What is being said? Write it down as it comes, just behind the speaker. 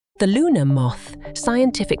The luna moth,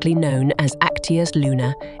 scientifically known as Actias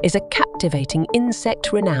luna, is a captivating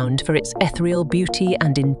insect renowned for its ethereal beauty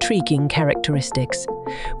and intriguing characteristics.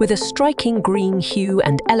 With a striking green hue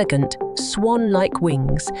and elegant, swan-like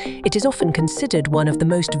wings, it is often considered one of the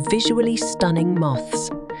most visually stunning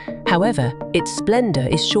moths. However, its splendor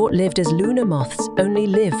is short-lived as luna moths only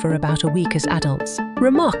live for about a week as adults.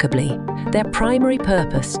 Remarkably, their primary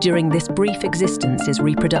purpose during this brief existence is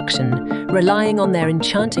reproduction, relying on their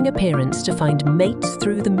enchanting appearance to find mates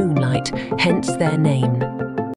through the moonlight, hence their name.